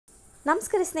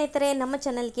ನಮಸ್ಕಾರ ಸ್ನೇಹಿತರೆ, ನಮ್ಮ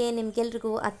ಚಾನಲ್ಗೆ ನಿಮಗೆಲ್ರಿಗೂ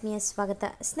ಆತ್ಮೀಯ ಸ್ವಾಗತ.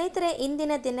 ಸ್ನೇಹಿತರೆ,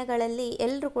 ಇಂದಿನ ದಿನಗಳಲ್ಲಿ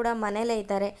ಎಲ್ಲರೂ ಕೂಡ ಮನೆಯಲ್ಲೇ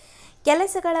ಇದ್ದಾರೆ.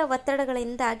 ಕೆಲಸಗಳ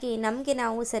ಒತ್ತಡಗಳಿಂದಾಗಿ ನಮಗೆ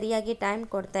ನಾವು ಸರಿಯಾಗಿ ಟೈಮ್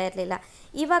ಕೊಡ್ತಾ ಇರಲಿಲ್ಲ.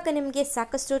 ಇವಾಗ ನಿಮಗೆ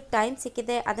ಸಾಕಷ್ಟು ಟೈಮ್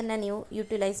ಸಿಕ್ಕಿದೆ, ಅದನ್ನು ನೀವು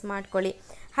ಯೂಟಿಲೈಸ್ ಮಾಡ್ಕೊಳ್ಳಿ.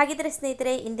 ಹಾಗಿದ್ರೆ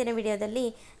ಸ್ನೇಹಿತರೆ, ಇಂದಿನ ವಿಡಿಯೋದಲ್ಲಿ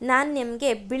ನಾನು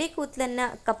ನಿಮಗೆ ಬಿಳಿ ಕೂದಲನ್ನು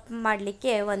ಕಪ್ಪು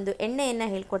ಮಾಡಲಿಕ್ಕೆ ಒಂದು ಎಣ್ಣೆಯನ್ನು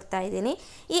ಹೇಳ್ಕೊಡ್ತಾ ಇದ್ದೀನಿ.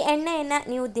 ಈ ಎಣ್ಣೆಯನ್ನು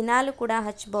ನೀವು ದಿನಾಲೂ ಕೂಡ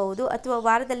ಹಚ್ಚಬಹುದು ಅಥವಾ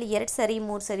ವಾರದಲ್ಲಿ 2 ಸರಿ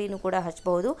 3 ಸರಿನೂ ಕೂಡ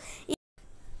ಹಚ್ಚಬಹುದು.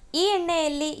 ಈ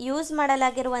ಎಣ್ಣೆಯಲ್ಲಿ ಯೂಸ್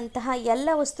ಮಾಡಲಾಗಿರುವಂತಹ ಎಲ್ಲ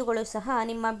ವಸ್ತುಗಳು ಸಹ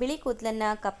ನಿಮ್ಮ ಬಿಳಿ ಕೂದಲನ್ನು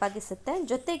ಕಪ್ಪಾಗಿಸುತ್ತೆ.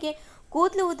 ಜೊತೆಗೆ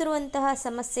ಕೂದಲು ಉದುರುವಂತಹ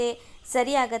ಸಮಸ್ಯೆ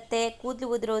ಸರಿಯಾಗತ್ತೆ, ಕೂದಲು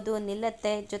ಉದುರೋದು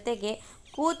ನಿಲ್ಲುತ್ತೆ, ಜೊತೆಗೆ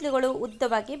ಕೂದಲುಗಳು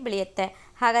ಉದ್ದವಾಗಿ ಬೆಳೆಯುತ್ತೆ.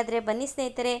 ಹಾಗಾದರೆ ಬನ್ನಿ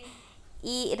ಸ್ನೇಹಿತರೆ,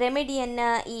 ಈ ರೆಮಿಡಿಯನ್ನು,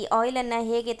 ಈ ಆಯಿಲನ್ನು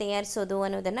ಹೇಗೆ ತಯಾರಿಸೋದು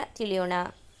ಅನ್ನೋದನ್ನು ತಿಳಿಯೋಣ.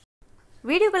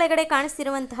 ವಿಡಿಯೋ ಕೆಳಗಡೆ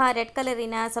ಕಾಣಿಸ್ತಿರುವಂತಹ ರೆಡ್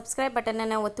ಕಲರಿನ ಸಬ್ಸ್ಕ್ರೈಬ್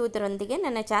ಬಟನನ್ನು ಒತ್ತುವುದರೊಂದಿಗೆ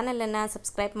ನನ್ನ ಚಾನಲನ್ನು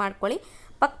ಸಬ್ಸ್ಕ್ರೈಬ್ ಮಾಡ್ಕೊಳ್ಳಿ.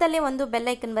 ಪಕ್ಕದಲ್ಲೇ ಒಂದು ಬೆಲ್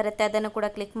ಐಕನ್ ಬರುತ್ತೆ, ಅದನ್ನು ಕೂಡ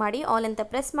ಕ್ಲಿಕ್ ಮಾಡಿ ಆಲ್ ಅಂತ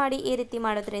ಪ್ರೆಸ್ ಮಾಡಿ. ಈ ರೀತಿ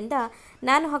ಮಾಡೋದ್ರಿಂದ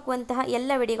ನಾನು ಹಾಕುವಂತಹ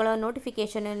ಎಲ್ಲ ವಿಡಿಯೋಗಳ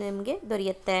ನೋಟಿಫಿಕೇಷನ್ ನಿಮಗೆ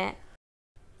ದೊರೆಯುತ್ತೆ.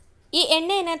 ಈ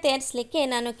ಎಣ್ಣೆಯನ್ನು ತಯಾರಿಸಲಿಕ್ಕೆ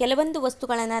ನಾನು ಕೆಲವೊಂದು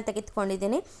ವಸ್ತುಗಳನ್ನು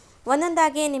ತೆಗೆದುಕೊಂಡಿದ್ದೀನಿ.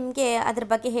 ಒಂದೊಂದಾಗಿ ನಿಮಗೆ ಅದರ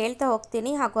ಬಗ್ಗೆ ಹೇಳ್ತಾ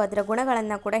ಹೋಗ್ತೀನಿ ಹಾಗೂ ಅದರ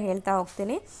ಗುಣಗಳನ್ನು ಕೂಡ ಹೇಳ್ತಾ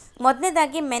ಹೋಗ್ತೀನಿ.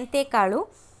 ಮೊದಲನೇದಾಗಿ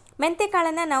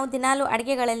ಮೆಂತೆಕಾಳನ್ನು ನಾವು ದಿನಾಲೂ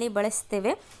ಅಡುಗೆಗಳಲ್ಲಿ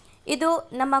ಬಳಸ್ತೇವೆ. ಇದು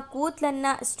ನಮ್ಮ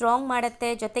ಕೂದಲನ್ನು ಸ್ಟ್ರಾಂಗ್ ಮಾಡುತ್ತೆ,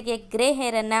 ಜೊತೆಗೆ ಗ್ರೇ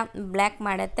ಹೇರನ್ನು ಬ್ಲ್ಯಾಕ್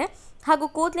ಮಾಡುತ್ತೆ ಹಾಗೂ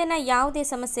ಕೂದಲಿನ ಯಾವುದೇ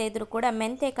ಸಮಸ್ಯೆ ಇದ್ದರೂ ಕೂಡ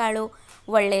ಮೆಂತೆಕಾಳು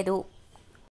ಒಳ್ಳೆಯದು.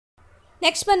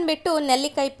 ನೆಕ್ಸ್ಟ್ ಬಂದುಬಿಟ್ಟು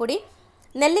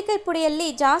ನೆಲ್ಲಿಕಾಯಿ ಪುಡಿಯಲ್ಲಿ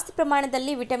ಜಾಸ್ತಿ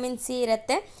ಪ್ರಮಾಣದಲ್ಲಿ ವಿಟಮಿನ್ ಸಿ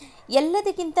ಇರುತ್ತೆ.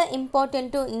 ಎಲ್ಲದಕ್ಕಿಂತ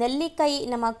ಇಂಪಾರ್ಟೆಂಟು ನೆಲ್ಲಿಕಾಯಿ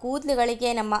ನಮ್ಮ ಕೂದಲುಗಳಿಗೆ,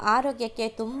 ನಮ್ಮ ಆರೋಗ್ಯಕ್ಕೆ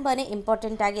ತುಂಬಾ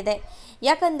ಇಂಪಾರ್ಟೆಂಟ್ ಆಗಿದೆ.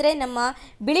 ಯಾಕಂದರೆ ನಮ್ಮ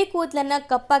ಬಿಳಿ ಕೂದಲನ್ನು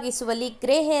ಕಪ್ಪಾಗಿಸುವಲ್ಲಿ,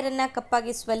 ಗ್ರೇ ಹೇರನ್ನು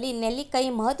ಕಪ್ಪಾಗಿಸುವಲ್ಲಿ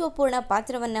ನೆಲ್ಲಿಕಾಯಿ ಮಹತ್ವಪೂರ್ಣ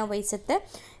ಪಾತ್ರವನ್ನು ವಹಿಸುತ್ತೆ.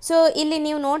 ಸೊ ಇಲ್ಲಿ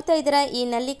ನೀವು ನೋಡ್ತಾ ಇದ್ದೀರಾ, ಈ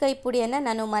ನೆಲ್ಲಿಕಾಯಿ ಪುಡಿಯನ್ನು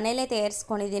ನಾನು ಮನೆಯಲ್ಲೇ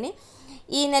ತಯಾರಿಸ್ಕೊಂಡಿದ್ದೀನಿ.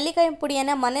 ಈ ನೆಲ್ಲಿಕಾಯಿ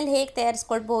ಪುಡಿಯನ್ನು ಮನೇಲಿ ಹೇಗೆ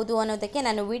ತಯಾರಿಸ್ಕೊಳ್ಬೋದು ಅನ್ನೋದಕ್ಕೆ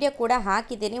ನಾನು ವಿಡಿಯೋ ಕೂಡ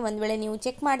ಹಾಕಿದ್ದೀನಿ. ಒಂದು ವೇಳೆ ನೀವು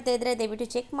ಚೆಕ್ ಮಾಡ್ತಾ ಇದ್ದರೆ ದಯವಿಟ್ಟು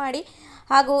ಚೆಕ್ ಮಾಡಿ,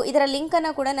 ಹಾಗೂ ಇದರ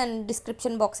ಲಿಂಕನ್ನು ಕೂಡ ನಾನು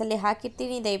ಡಿಸ್ಕ್ರಿಪ್ಷನ್ ಬಾಕ್ಸಲ್ಲಿ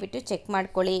ಹಾಕಿರ್ತೀನಿ, ದಯವಿಟ್ಟು ಚೆಕ್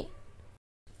ಮಾಡ್ಕೊಳ್ಳಿ.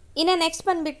 ಇನ್ನು ನೆಕ್ಸ್ಟ್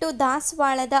ಬಂದುಬಿಟ್ಟು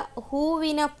ದಾಸವಾಳದ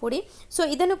ಹೂವಿನ ಪುಡಿ. ಸೊ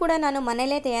ಇದನ್ನು ಕೂಡ ನಾನು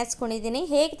ಮನೆಯಲ್ಲೇ ತಯಾರಿಸ್ಕೊಂಡಿದ್ದೀನಿ.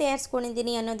 ಹೇಗೆ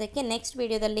ತಯಾರಿಸ್ಕೊಂಡಿದ್ದೀನಿ ಅನ್ನೋದಕ್ಕೆ ನೆಕ್ಸ್ಟ್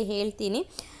ವಿಡಿಯೋದಲ್ಲಿ ಹೇಳ್ತೀನಿ.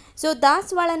 ಸೊ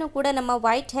ದಾಸವಾಳನೂ ಕೂಡ ನಮ್ಮ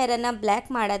ವೈಟ್ ಹೇರನ್ನು ಬ್ಲ್ಯಾಕ್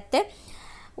ಮಾಡುತ್ತೆ.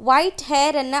 ವೈಟ್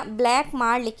ಹೇರನ್ನು ಬ್ಲ್ಯಾಕ್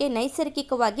ಮಾಡಲಿಕ್ಕೆ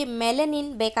ನೈಸರ್ಗಿಕವಾಗಿ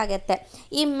ಮೆಲನಿನ್ ಬೇಕಾಗತ್ತೆ.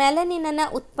 ಈ ಮೆಲನಿನನ್ನು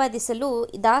ಉತ್ಪಾದಿಸಲು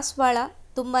ದಾಸವಾಳ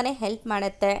ತುಂಬಾ ಹೆಲ್ಪ್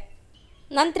ಮಾಡುತ್ತೆ.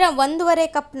 ನಂತರ 1.5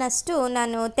 ಕಪ್ನಷ್ಟು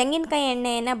ನಾನು ತೆಂಗಿನಕಾಯಿ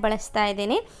ಎಣ್ಣೆಯನ್ನು ಬಳಸ್ತಾ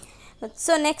ಇದ್ದೀನಿ.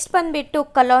 ಸೊ ನೆಕ್ಸ್ಟ್ ಬಂದುಬಿಟ್ಟು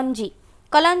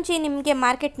ಕಲಾಂಜಿ ನಿಮಗೆ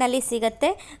ಮಾರ್ಕೆಟ್ನಲ್ಲಿ ಸಿಗುತ್ತೆ.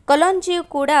 ಕಲಾಂಜಿಯು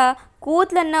ಕೂಡ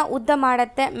ಕೂದಲನ್ನು ಉದ್ದ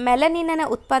ಮಾಡುತ್ತೆ, ಮೆಲನಿನನ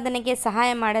ಉತ್ಪಾದನೆಗೆ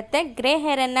ಸಹಾಯ ಮಾಡುತ್ತೆ, ಗ್ರೇ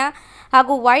ಹೇರನ್ನು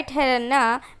ಹಾಗೂ ವೈಟ್ ಹೇರನ್ನು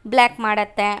ಬ್ಲ್ಯಾಕ್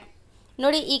ಮಾಡುತ್ತೆ.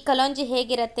 ನೋಡಿ ಈ ಕಲಾಂಜಿ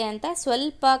ಹೇಗಿರುತ್ತೆ ಅಂತ,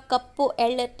 ಸ್ವಲ್ಪ ಕಪ್ಪು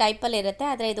ಎಳ್ಳು ಟೈಪಲ್ಲಿ ಇರುತ್ತೆ,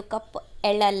 ಆದರೆ ಇದು ಕಪ್ಪು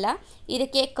ಎಳ್ಳಲ್ಲ,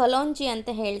 ಇದಕ್ಕೆ ಕಲಾಂಜಿ ಅಂತ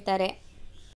ಹೇಳ್ತಾರೆ.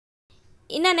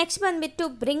 ಇನ್ನು ನೆಕ್ಸ್ಟ್ ಬಂದುಬಿಟ್ಟು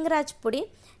ಭೃಂಗರಾಜ್ ಪುಡಿ.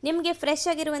 ನಿಮಗೆ ಫ್ರೆಶ್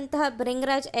ಆಗಿರುವಂತಹ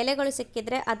ಭೃಂಗರಾಜ್ ಎಲೆಗಳು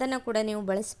ಸಿಕ್ಕಿದ್ರೆ ಅದನ್ನು ಕೂಡ ನೀವು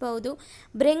ಬಳಸ್ಬೋದು.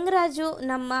 ಭೃಂಗರಾಜು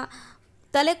ನಮ್ಮ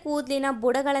ತಲೆ ಕೂದಲಿನ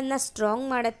ಬುಡಗಳನ್ನು ಸ್ಟ್ರಾಂಗ್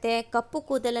ಮಾಡುತ್ತೆ, ಕಪ್ಪು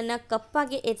ಕೂದಲನ್ನು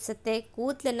ಕಪ್ಪಾಗಿ ಎರಿಸುತ್ತೆ,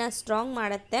 ಕೂದಲನ್ನು ಸ್ಟ್ರಾಂಗ್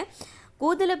ಮಾಡುತ್ತೆ,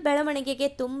 ಕೂದಲು ಬೆಳವಣಿಗೆಗೆ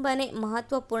ತುಂಬಾ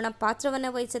ಮಹತ್ವಪೂರ್ಣ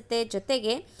ಪಾತ್ರವನ್ನು ವಹಿಸುತ್ತೆ.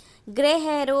 ಜೊತೆಗೆ ಗ್ರೇ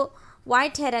ಹೇರು,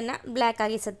 ವೈಟ್ ಹೇರನ್ನು ಬ್ಲ್ಯಾಕ್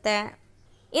ಆಗಿಸುತ್ತೆ.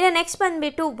 ಇನ್ನು ನೆಕ್ಸ್ಟ್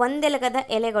ಬಂದುಬಿಟ್ಟು ಒಂದೆಲಗದ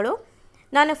ಎಲೆಗಳು.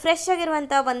 ನಾನು ಫ್ರೆಶ್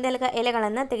ಆಗಿರುವಂಥ ಒಂದೆಲಗ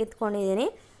ಎಲೆಗಳನ್ನು ತೆಗೆದುಕೊಂಡಿದ್ದೀನಿ.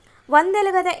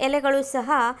 ಒಂದೆಲಗದ ಎಲೆಗಳು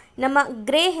ಸಹ ನಮ್ಮ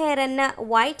ಗ್ರೇ ಹೇರನ್ನು,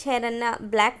 ವೈಟ್ ಹೇರನ್ನು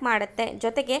ಬ್ಲ್ಯಾಕ್ ಮಾಡುತ್ತೆ.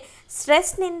 ಜೊತೆಗೆ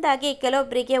ಸ್ಟ್ರೆಸ್ನಿಂದಾಗಿ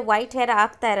ಕೆಲವೊಬ್ಬರಿಗೆ ವೈಟ್ ಹೇರ್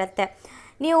ಆಗ್ತಾ ಇರುತ್ತೆ.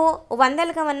 ನೀವು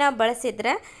ಒಂದೆಲಗವನ್ನು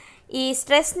ಬಳಸಿದರೆ ಈ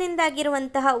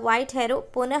ಸ್ಟ್ರೆಸ್ನಿಂದಾಗಿರುವಂತಹ ವೈಟ್ ಹೇರು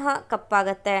ಪುನಃ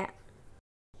ಕಪ್ಪಾಗತ್ತೆ.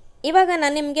 ಇವಾಗ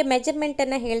ನಾನು ನಿಮಗೆ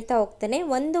ಮೆಜರ್ಮೆಂಟನ್ನು ಹೇಳ್ತಾ ಹೋಗ್ತೇನೆ.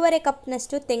 1.5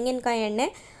 ಕಪ್ನಷ್ಟು ತೆಂಗಿನಕಾಯಿ ಎಣ್ಣೆ,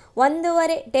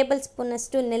 1.5 ಟೇಬಲ್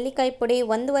ಸ್ಪೂನಷ್ಟು ನೆಲ್ಲಿಕಾಯಿ ಪುಡಿ,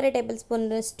 1.5 ಟೇಬಲ್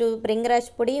ಸ್ಪೂನಷ್ಟು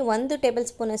ಭೃಂಗರಾಜ್ ಪುಡಿ, 1 ಟೇಬಲ್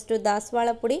ಸ್ಪೂನಷ್ಟು ದಾಸವಾಳ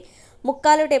ಪುಡಿ,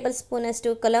 3/4 ಟೇಬಲ್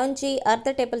ಸ್ಪೂನಷ್ಟು ಕಲಾಂಜಿ, ಅರ್ಧ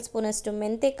ಟೇಬಲ್ ಸ್ಪೂನಷ್ಟು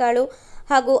ಮೆಂತೆಕಾಳು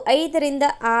ಹಾಗೂ 5 ರಿಂದ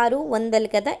 6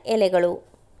 ಒಂದೆಲಗದ ಎಲೆಗಳು.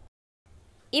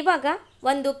 ಇವಾಗ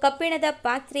ಒಂದು ಕಬ್ಬಿಣದ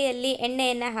ಪಾತ್ರೆಯಲ್ಲಿ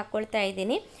ಎಣ್ಣೆಯನ್ನು ಹಾಕ್ಕೊಳ್ತಾ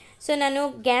ಇದ್ದೀನಿ. ಸೊ ನಾನು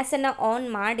ಗ್ಯಾಸನ್ನು ಆನ್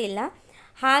ಮಾಡಿಲ್ಲ,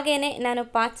 ಹಾಗೆಯೇ ನಾನು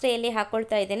ಪಾತ್ರೆಯಲ್ಲಿ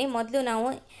ಹಾಕ್ಕೊಳ್ತಾ ಇದ್ದೀನಿ. ಮೊದಲು ನಾವು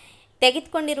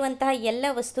ತೆಗೆದುಕೊಂಡಿರುವಂತಹ ಎಲ್ಲ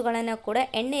ವಸ್ತುಗಳನ್ನು ಕೂಡ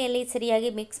ಎಣ್ಣೆಯಲ್ಲಿ ಸರಿಯಾಗಿ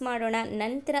ಮಿಕ್ಸ್ ಮಾಡೋಣ,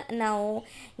 ನಂತರ ನಾವು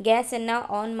ಗ್ಯಾಸನ್ನು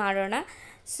ಆನ್ ಮಾಡೋಣ.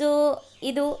 ಸೊ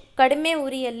ಇದು ಕಡಿಮೆ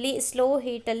ಉರಿಯಲ್ಲಿ, ಸ್ಲೋ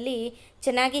ಹೀಟಲ್ಲಿ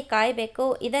ಚೆನ್ನಾಗಿ ಕಾಯಬೇಕು.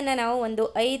 ಇದನ್ನು ನಾವು ಒಂದು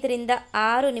 5 ರಿಂದ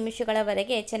 6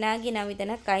 ನಿಮಿಷಗಳವರೆಗೆ ಚೆನ್ನಾಗಿ ನಾವು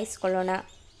ಇದನ್ನು ಕಾಯಿಸ್ಕೊಳ್ಳೋಣ.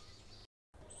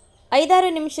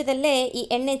 5-6 ನಿಮಿಷದಲ್ಲೇ ಈ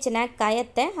ಎಣ್ಣೆ ಚೆನ್ನಾಗಿ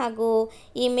ಕಾಯುತ್ತೆ. ಹಾಗೂ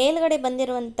ಈ ಮೇಲ್ಗಡೆ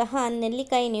ಬಂದಿರುವಂತಹ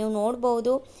ನೆಲ್ಲಿಕಾಯಿ ನೀವು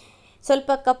ನೋಡ್ಬೋದು,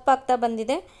 ಸ್ವಲ್ಪ ಕಪ್ಪಾಗ್ತಾ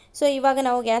ಬಂದಿದೆ. ಸೊ ಇವಾಗ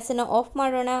ನಾವು ಗ್ಯಾಸನ್ನು ಆಫ್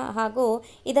ಮಾಡೋಣ ಹಾಗೂ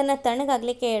ಇದನ್ನು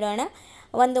ತಣ್ಣಗಾಗಲಿಕ್ಕೆ ಇಡೋಣ.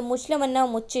 ಒಂದು ಮುಚ್ಚಳವನ್ನು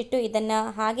ಮುಚ್ಚಿಟ್ಟು ಇದನ್ನು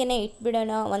ಹಾಗೆಯೇ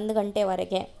ಇಟ್ಬಿಡೋಣ 1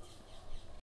 ಗಂಟೆವರೆಗೆ.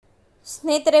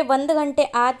 ಸ್ನೇಹಿತರೆ, 1 ಗಂಟೆ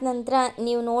ಆದ ನಂತರ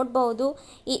ನೀವು ನೋಡ್ಬೋದು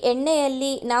ಈ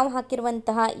ಎಣ್ಣೆಯಲ್ಲಿ ನಾವು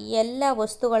ಹಾಕಿರುವಂತಹ ಎಲ್ಲ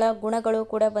ವಸ್ತುಗಳ ಗುಣಗಳು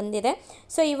ಕೂಡ ಬಂದಿದೆ.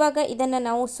 ಸೊ ಇವಾಗ ಇದನ್ನು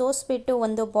ನಾವು ಸೋಸಿಬಿಟ್ಟು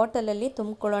ಒಂದು ಬಾಟಲಲ್ಲಿ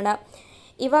ತುಂಬಿಕೊಳ್ಳೋಣ.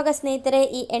 ಇವಾಗ ಸ್ನೇಹಿತರೆ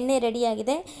ಈ ಎಣ್ಣೆ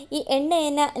ರೆಡಿಯಾಗಿದೆ. ಈ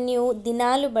ಎಣ್ಣೆಯನ್ನು ನೀವು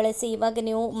ದಿನಾಲು ಬಳಸಿ. ಇವಾಗ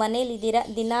ನೀವು ಮನೇಲಿದ್ದೀರಾ,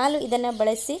 ದಿನಾಲು ಇದನ್ನು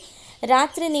ಬಳಸಿ.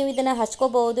 ರಾತ್ರಿ ನೀವು ಇದನ್ನು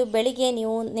ಹಚ್ಕೋಬಹುದು, ಬೆಳಿಗ್ಗೆ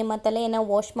ನೀವು ನಿಮ್ಮ ತಲೆಯನ್ನು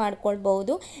ವಾಶ್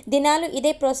ಮಾಡ್ಕೊಳ್ಬಹುದು. ದಿನಾಲು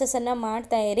ಇದೇ ಪ್ರೋಸೆಸನ್ನು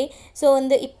ಮಾಡ್ತಾಯಿರಿ. ಸೊ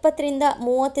ಒಂದು 20 ರಿಂದ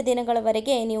 30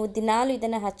 ದಿನಗಳವರೆಗೆ ನೀವು ದಿನಾಲು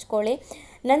ಇದನ್ನು ಹಚ್ಕೊಳ್ಳಿ.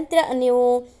 ನಂತರ ನೀವು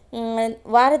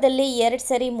ವಾರದಲ್ಲಿ 2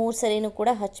 ಸರಿ 3 ಸರಿನೂ ಕೂಡ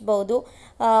ಹಚ್ಬೋದು.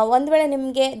 ಒಂದು ವೇಳೆ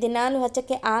ನಿಮಗೆ ದಿನಾಲು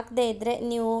ಹಚ್ಚೋಕ್ಕೆ ಆಗದೇ ಇದ್ದರೆ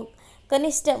ನೀವು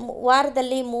ಕನಿಷ್ಠ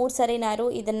ವಾರದಲ್ಲಿ 3 ಸರಿನಾರು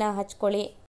ಇದನ್ನು ಹಚ್ಕೊಳ್ಳಿ.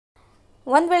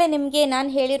 ಒಂದು ವೇಳೆ ನಿಮಗೆ ನಾನು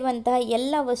ಹೇಳಿರುವಂತಹ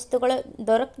ಎಲ್ಲ ವಸ್ತುಗಳು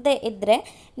ದೊರಕದೇ ಇದ್ದರೆ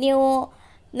ನೀವು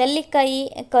ನೆಲ್ಲಿಕಾಯಿ,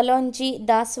 ಕಲೋಂಜಿ,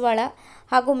 ದಾಸವಾಳ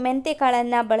ಹಾಗೂ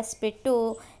ಮೆಂತೆಕಾಳನ್ನು ಬಳಸಿಬಿಟ್ಟು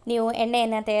ನೀವು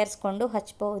ಎಣ್ಣೆಯನ್ನು ತಯಾರಿಸ್ಕೊಂಡು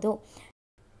ಹಚ್ಬೋದು.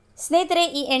 ಸ್ನೇಹಿತರೆ,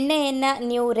 ಈ ಎಣ್ಣೆಯನ್ನು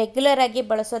ನೀವು ರೆಗ್ಯುಲರ್ ಆಗಿ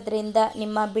ಬಳಸೋದ್ರಿಂದ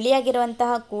ನಿಮ್ಮ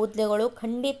ಬಿಳಿಯಾಗಿರುವಂತಹ ಕೂದಲುಗಳು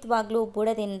ಖಂಡಿತವಾಗ್ಲೂ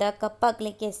ಬುಡದಿಂದ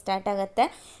ಕಪ್ಪಾಗಲಿಕ್ಕೆ ಸ್ಟಾರ್ಟ್ ಆಗುತ್ತೆ.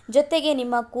 ಜೊತೆಗೆ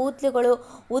ನಿಮ್ಮ ಕೂದಲುಗಳು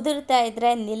ಉದುರ್ತಾ ಇದ್ದರೆ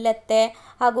ನಿಲ್ಲುತ್ತೆ,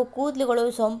 ಹಾಗೂ ಕೂದಲುಗಳು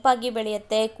ಸೊಂಪಾಗಿ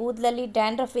ಬೆಳೆಯುತ್ತೆ. ಕೂದಲಲ್ಲಿ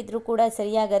ಡ್ಯಾಂಡ್ರಫ್ ಇದ್ದರೂ ಕೂಡ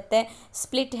ಸರಿಯಾಗತ್ತೆ,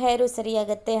 ಸ್ಪ್ಲಿಟ್ ಹೇರು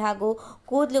ಸರಿಯಾಗತ್ತೆ, ಹಾಗೂ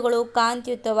ಕೂದಲುಗಳು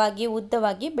ಕಾಂತಿಯುತವಾಗಿ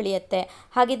ಉದ್ದವಾಗಿ ಬೆಳೆಯುತ್ತೆ.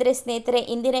 ಹಾಗಿದ್ರೆ ಸ್ನೇಹಿತರೆ,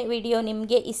 ಇಂದಿನ ವಿಡಿಯೋ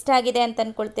ನಿಮಗೆ ಇಷ್ಟ ಆಗಿದೆ ಅಂತ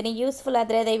ಅಂದ್ಕೊಳ್ತೀನಿ. ಯೂಸ್ಫುಲ್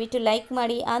ಆದರೆ ದಯವಿಟ್ಟು ಲೈಕ್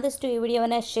ಮಾಡಿ, ಆದಷ್ಟು ಈ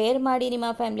ವಿಡಿಯೋವನ್ನು ಶೇರ್ ಮಾಡಿ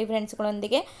ನಿಮ್ಮ ಫ್ಯಾಮಿಲಿ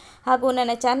ಫ್ರೆಂಡ್ಸ್ಗಳೊಂದಿಗೆ. ಹಾಗೂ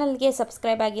ನನ್ನ ಚಾನಲ್ಗೆ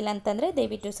ಸಬ್ಸ್ಕ್ರೈಬ್ ಆಗಿಲ್ಲ ಅಂತಂದರೆ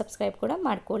ದಯವಿಟ್ಟು ಸಬ್ಸ್ಕ್ರೈಬ್ ಕೂಡ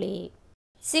ಮಾಡ್ಕೊಳ್ಳಿ.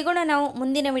 ಸಿಗೋಣ ನಾವು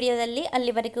ಮುಂದಿನ ವಿಡಿಯೋದಲ್ಲಿ.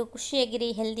 ಅಲ್ಲಿವರೆಗೂ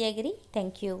ಖುಷಿಯಾಗಿರಿ, ಹೆಲ್ದಿಯಾಗಿರಿ.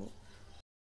 Thank you.